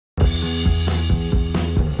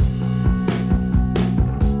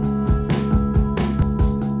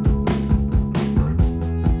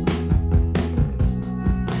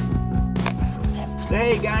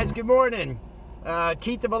guys, good morning.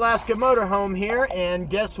 Keith of Alaskan Motorhome here, and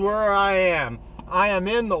guess where I am? I am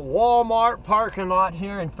in the Walmart parking lot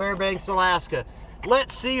here in Fairbanks, Alaska.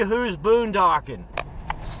 Let's see who's boondocking.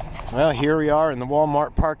 Well, here we are in the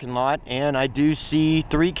Walmart parking lot, and I do see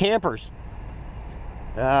 3 campers.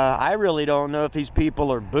 I really don't know if these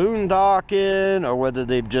people are boondocking or whether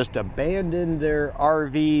they've just abandoned their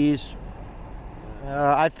RVs.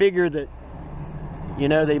 I figure that, you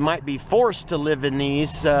know, they might be forced to live in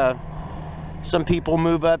these. Some people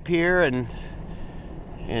move up here and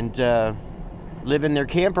live in their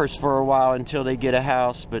campers for a while until they get a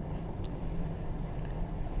house. But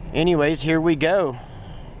anyways, here we go.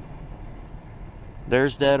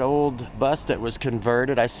 There's that old bus that was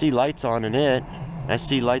converted. I see lights on in it. I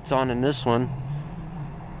see lights on in this one.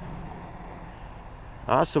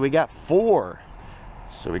 So we got 4.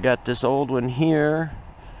 So we got this old one here.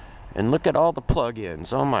 And look at all the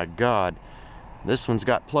plug-ins. Oh my God. This one's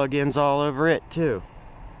got plug-ins all over it too.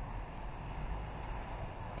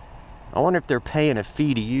 I wonder if they're paying a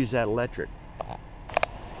fee to use that electric.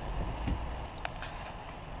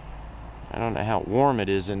 I don't know how warm it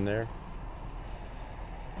is in there.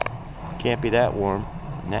 Can't be that warm.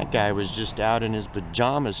 And that guy was just out in his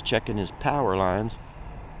pajamas checking his power lines.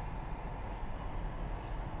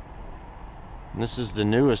 And this is the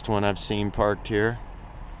newest one I've seen parked here.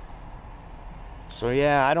 So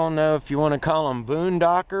yeah, I don't know if you want to call them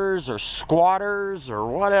boondockers or squatters or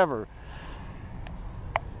whatever.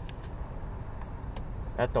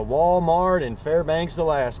 At the Walmart in Fairbanks,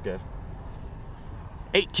 Alaska.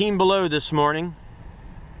 18 below this morning.